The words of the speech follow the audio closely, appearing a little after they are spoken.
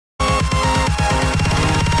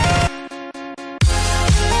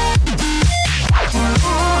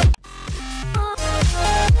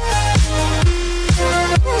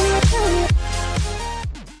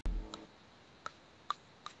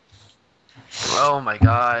Oh my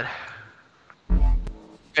god.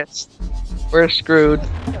 We're screwed.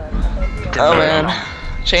 Oh man. man.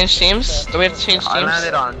 Change teams? Do we have to change teams? I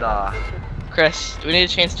landed on the... Chris, do we need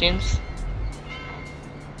to change teams?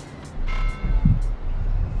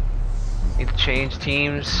 Need to change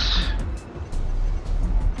teams.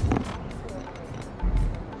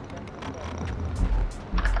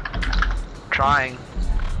 Trying.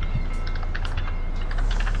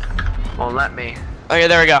 Won't let me. Okay,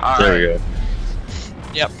 there we go. There we go.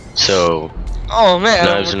 Yep. So, Oh man,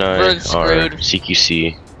 Knives and I we're are screwed.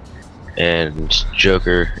 CQC, and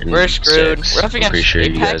Joker and We're screwed. Sex. We're up I'm against pretty sure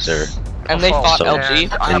you Apex, guys are. and they fought So- LG.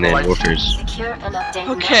 And then Wolfers.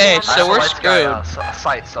 Okay, I so have a we're lights guy, screwed.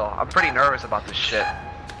 Sight, so I'm pretty nervous about this shit.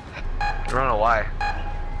 I don't know why.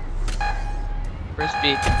 Where's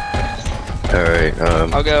B? Alright,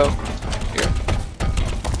 I'll go here.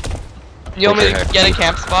 You want me to get a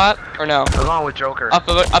camp spot or no? Along with Joker. Up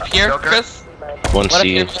here, Joker? Chris? one Let up C.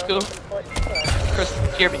 here, cool.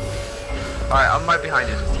 Chris, hear me. Alright, I'm right behind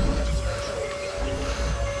you.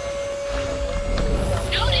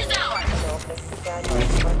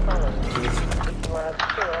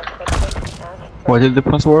 What is the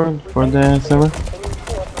password for the server?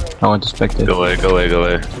 I want to spectate. Go away, go away, go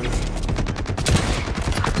away.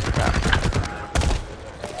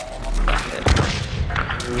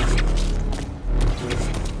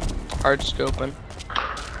 Hard scoping.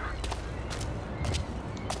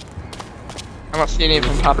 I'm not seeing any of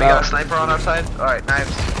them pop We got a out. sniper on our side? Alright, knives.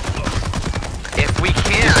 If we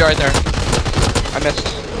can. He's right there. I missed.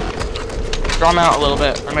 Draw him out a little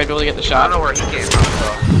bit. I might be able to get the I shot. don't know where he came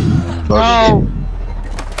from, so. No!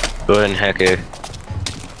 Go ahead and hack A.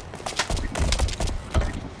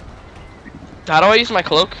 How do I use my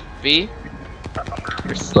cloak? B?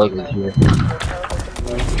 Plug it here.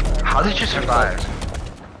 How did you survive?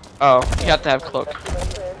 Oh, you have to have cloak.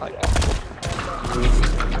 Like that.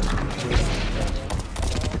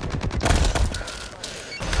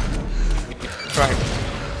 Right.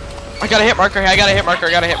 I got a hit marker. I got a hit marker.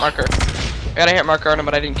 I got a hit marker. I got a hit marker on him,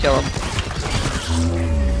 but I didn't kill him.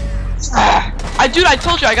 Dude, I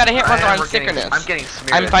told you I got a hit marker on Sickerness. I'm getting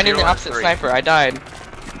smeared. I'm finding the 0 on opposite 3. sniper. I died.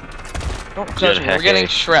 Don't judge me. We're getting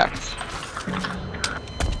shreked.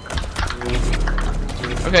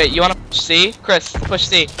 Okay, you wanna push C? Chris, push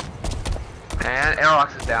C. And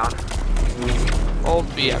Aerox is down.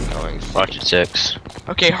 Hold B, I'm going. Watch it, 6.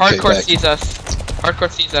 Okay, hardcore back. sees us. Hardcore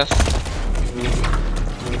sees us.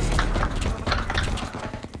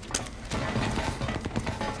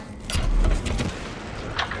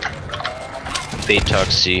 Fade talk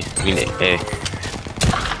C. I mean A.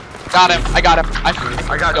 Got him. I got him. I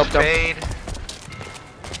got scoped him. Fade.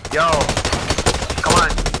 Yo. Come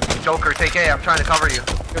on. Joker, take A. I'm trying to cover you.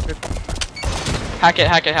 Hack it,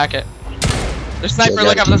 hack it, hack it. There's sniper, Yeah,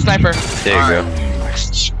 look up the sniper. There you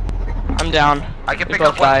go. I'm down. I can We pick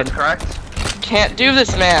both up weapons, died. correct? Can't do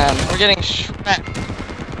this, man. We're getting shreked.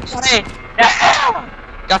 Hey.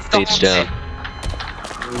 Got the Fade's down.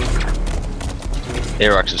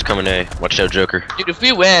 Aerox is coming A. Watch out, Joker. Dude, if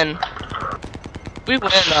we win, though.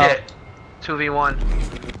 Shit. 2v1.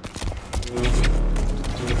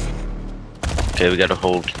 Okay, we gotta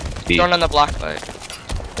hold B Throwing on the Blacklight.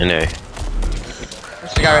 and A.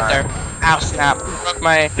 There's the guy right there. Ow, snap. Broke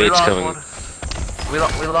my Fade's coming. one. We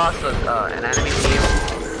lost an enemy team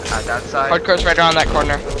at that side. hardcore's right around that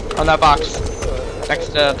corner. On that box. Next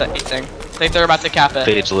to the A thing. I think they're about to cap it.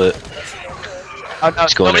 Fade's lit. Oh no,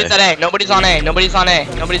 It's going nobody's A. on A. Nobody's on A. Nobody's on A.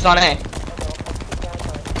 Nobody's on A.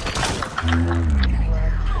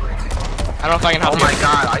 I don't know if I can help Oh you. my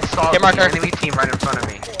god, I saw Hit the marker. enemy team right in front of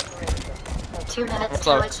me. 2 minutes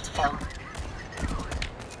Close. till it's filled.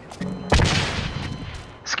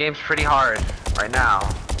 This game's pretty hard right now.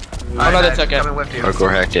 Oh no, they took it. Coming with you.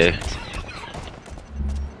 Hardcore hacked A.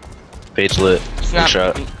 Fade's lit. Snap. One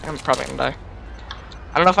shot. I'm probably gonna die.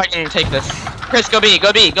 I don't know if I can take this. Chris, go B,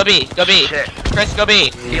 go B, go B, go B. Shit. Chris, go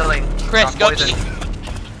B. Healing. Chris, I'm go poisoned.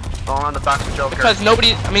 B. Going on the back of Joker. Because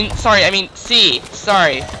nobody, I mean C.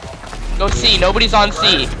 Sorry. Go C, nobody's on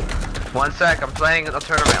C. 1 sec, I'm playing a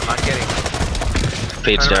tournament, I'm not kidding.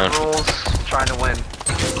 Fade's down. Tournament rules, trying to win.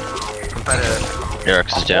 Competitive.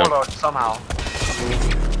 Aerox is down. Warlord, somehow.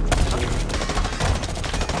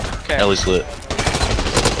 Okay, Ellie's lit.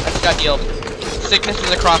 I just got healed. Sickness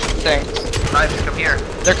is across the thing. Knives, come here.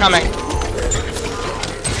 They're coming.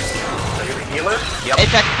 Healer? Yep.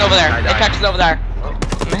 Apex is over there. I died. Apex is over there.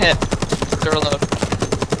 I'm hit. To reload.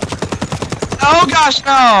 Oh gosh,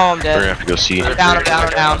 no! I'm We're dead. gonna have to go C. I'm down, I'm down,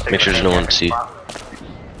 I'm down. Make sure there's no one to see.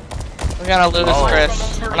 We're gonna lose, Oh.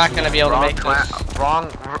 Chris. We're not gonna be able to Wrong make clan. this. Wrong.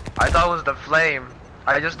 I thought it was the flame.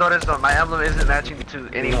 I just noticed that my emblem isn't matching to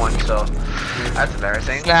anyone, so that's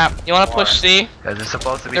embarrassing. Snap. You wanna push C? Because it's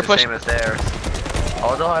supposed to be They're the same as theirs.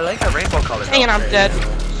 Although I like the rainbow color. Dang it, I'm dead.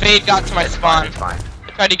 Fade got to my spawn. It's fine.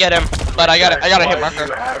 I tried to get him, but I got a hit marker.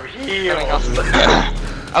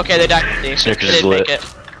 Okay, they died. They Snickers is didn't lit. make it.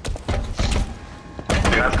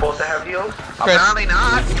 You're not supposed to have heals? Chris. Apparently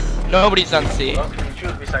not. Nobody's on C.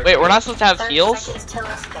 Wait, we're not supposed to have 30 heals? seconds till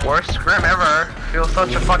escape. Worst scrim ever. Feel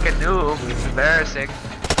such a fucking noob. It's embarrassing.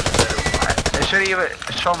 I shouldn't even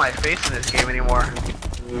show my face in this game anymore.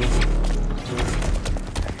 You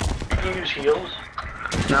can use heals?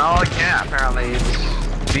 No, I can't. Apparently, it's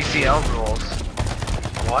BCL rules.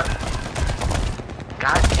 What?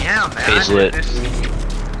 God damn, man. Phase lit.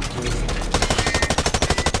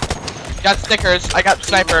 Got Snickers. I got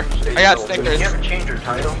sniper. I got Snickers. You haven't changed your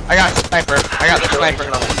title? I got sniper. I got the sniper.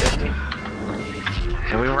 Level 50.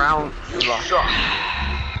 And we round. Suck.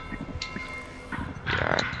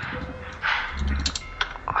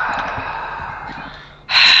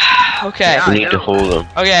 Okay. Yeah. We need to hold them.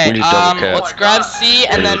 Okay. We need double cap. Let's grab C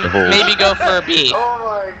and We then need to hold. maybe go for B. Oh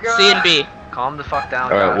my god. C and B. Calm the fuck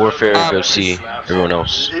down. Alright, guys. Warfare, go see everyone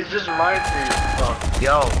else. It just reminds me of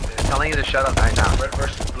Yo, I'm telling you to shut up right now. red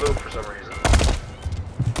versus blue for some reason.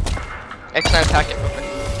 X9 attack it.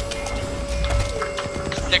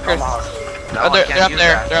 Snickers. No, Oh, they're I can't up use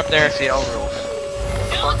there. that. They're up there. BCL rules.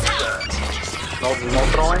 No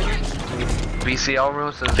throwing? BCL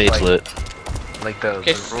rules is Fade's lit. like the.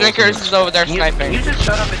 Okay, the rules Snickers of- is over there Can sniping. you just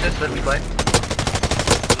shut up and just let me play?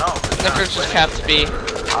 No. Snickers just capped B.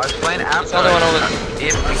 I was playing after. the only one over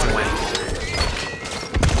If we can win.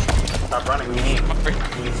 Stop running.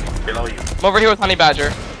 Below you. I'm over here with Honey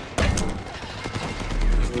Badger.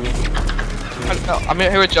 I'm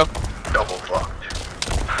here with Joe. Double fucked.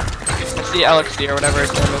 See LXD or whatever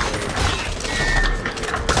his name is.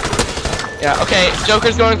 Yeah, okay,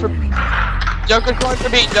 Joker's going for B. Joker's going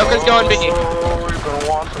B. Joker's going B. Oh, you're gonna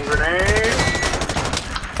want some grenades?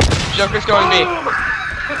 Joker's going B.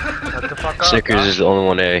 Shut the fuck up. Snickers is the only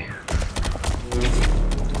one A.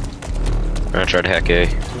 I'm gonna try to hack A.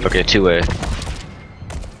 Okay, 2A.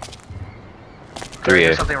 Did I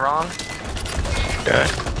do 3A. something wrong? Okay.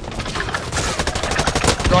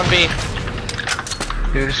 Going B.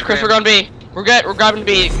 Dude, this Chris, we're going B. We're good. We're grabbing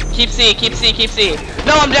B. Keep C. Keep C. Keep C.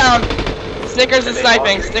 No, I'm down. Snickers is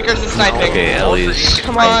sniping. Snickers is sniping. Okay, Ellie's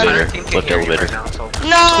Come on. elevator. Left elevator.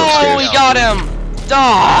 No, we got him.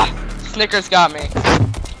 Duh. Snickers got me.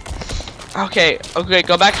 Okay. Okay.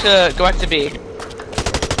 Go back to B.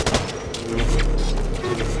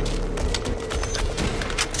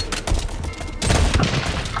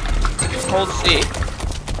 Hold C.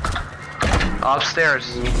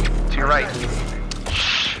 Upstairs. To your right.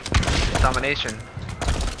 Shh. Domination.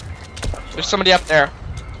 There's somebody up there,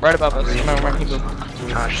 right above us. No, where he moved.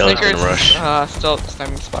 Gosh. Ellie's Snickers, gonna rush. still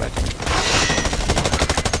sniping spot, I think.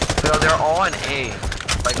 No, they're all in A.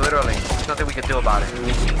 Like literally. There's nothing we can do about it.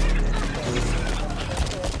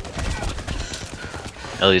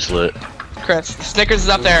 Ellie's lit. Chris, Snickers is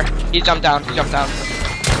up there. He jumped down. He jumped down.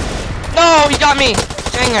 No, he got me.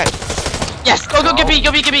 Dang it. Yes, go get B,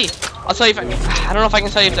 go B, get B. I'll tell you if I don't know if I can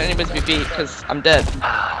tell you if anybody's B because I'm dead.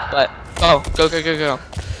 But go.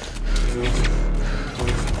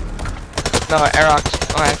 No, Aerox.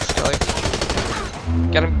 Oh, it's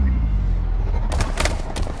Kelly. Get him.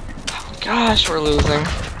 Oh, gosh, we're losing.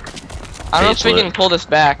 I don't know if we can pull this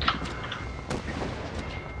back.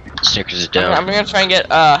 Snickers is I'm down. gonna try and get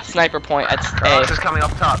sniper point at Rox A. is coming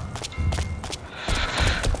up top.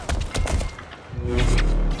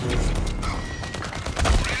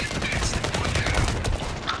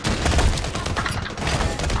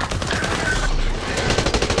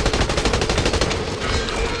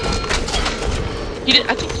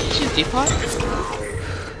 I think he's using depot.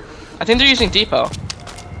 I think they're using depot.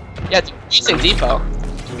 Yeah, they're using depot.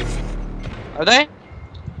 Are they?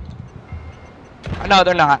 No,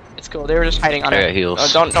 they're not. It's cool. They were just hiding on I it. got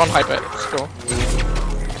heals. Don't hype it. It's cool.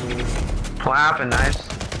 What happened? Nice.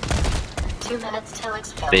 2 minutes till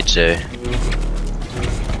expel. Fade's A.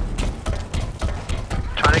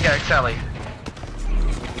 Trying to get Excelli.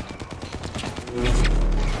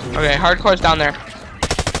 Okay, hardcore's down there.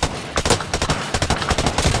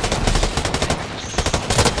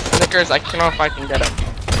 Snickers, I don't know if I can get him.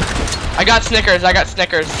 I got Snickers.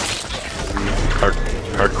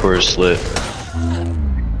 Hardcore is lit.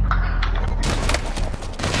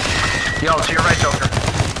 Yo, to your right, Joker.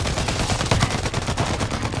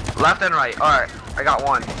 Left and right. Alright, I got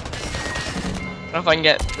one. I don't know if I can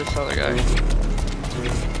get this other guy.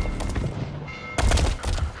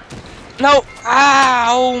 No! Ah,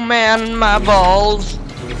 oh man, my balls.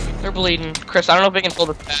 They're bleeding. Chris, I don't know if we can pull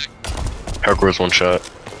this back. Hardcore's one shot.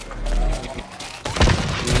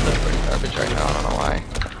 They're pretty garbage right now, I don't know why.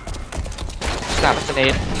 Snap a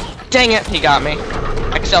grenade. Dang it, he got me.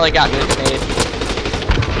 Axelli got me with a grenade.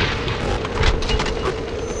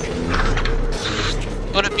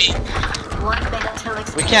 Would it be? 1 minute till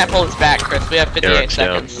expand. We can't pull this back, Chris. We have 58 Eric's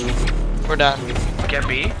down. seconds. We're done. Get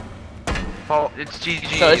B. Well, it's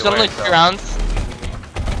GG. So it's anyway, only so. 3 rounds.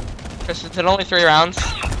 Chris, it's only 3 rounds.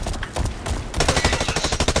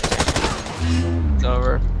 It's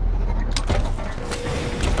over.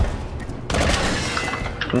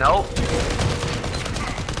 Nope.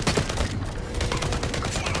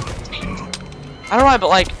 I don't know why, but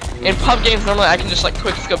like in pub games normally I can just like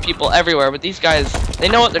quick scope people everywhere, but these guys, they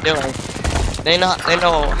know what they're doing. They know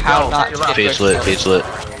how not to get Face quick lit, face lit.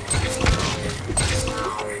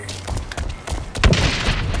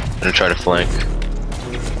 Gonna try to flank.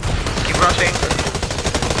 Keep rushing.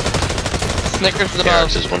 Snickers is Yeah,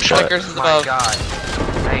 above. this is one shot. Snickers is My above. God.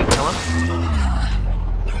 Hey, kill him.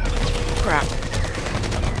 Crap.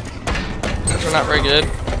 Those are not very good.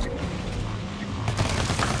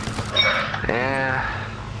 Yeah.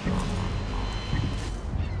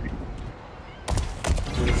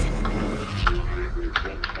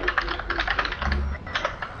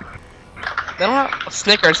 They don't have,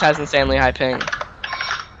 Snickers has insanely high ping.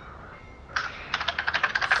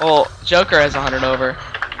 Well, Joker has 100 over.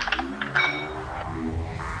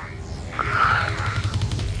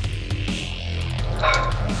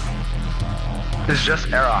 It's just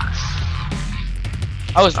Aerox.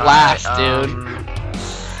 I was last, dude.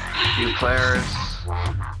 Few players.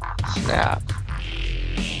 Snap.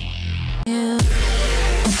 You